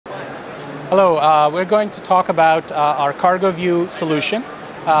Hello, we're going to talk about our Cargo View solution.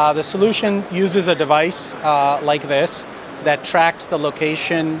 The solution uses a device like this that tracks the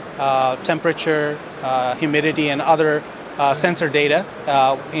location, temperature, humidity, and other sensor data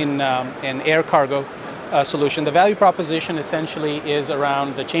in an air cargo solution. The value proposition essentially is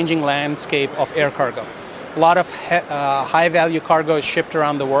around the changing landscape of air cargo. A lot of high-value cargo is shipped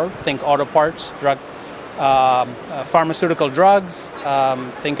around the world. Think auto parts, pharmaceutical drugs,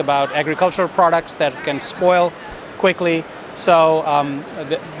 think about agricultural products that can spoil quickly. So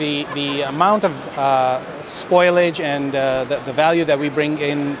the amount of spoilage and the value that we bring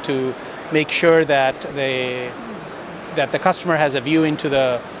in to make sure that the customer has a view into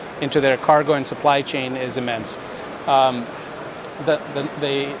their cargo and supply chain is immense.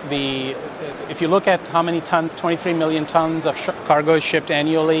 If you look at how many tons, 23 million tons of cargo is shipped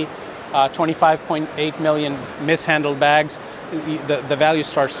annually, 25.8 million mishandled bags, the value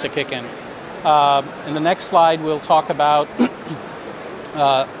starts to kick in. In the next slide, we'll talk about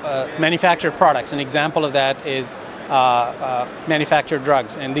manufactured products. An example of that is manufactured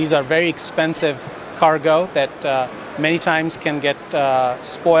drugs. And these are very expensive cargo that many times can get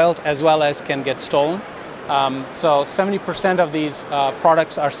spoiled as well as can get stolen. So 70% of these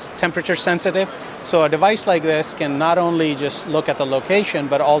products are temperature sensitive. So a device like this can not only just look at the location,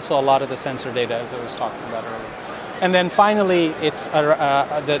 but also a lot of the sensor data, as I was talking about earlier. And then finally, it's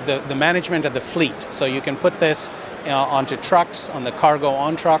the management of the fleet. So you can put this onto trucks, on the cargo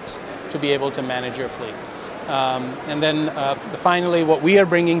on trucks, to be able to manage your fleet. And then finally, what we are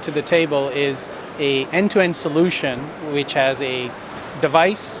bringing to the table is an end-to-end solution which has a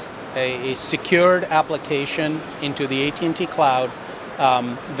device, a secured application into the AT&T cloud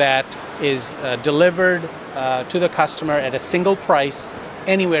that is delivered to the customer at a single price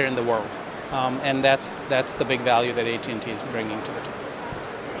anywhere in the world. And that's the big value that AT&T is bringing to the table.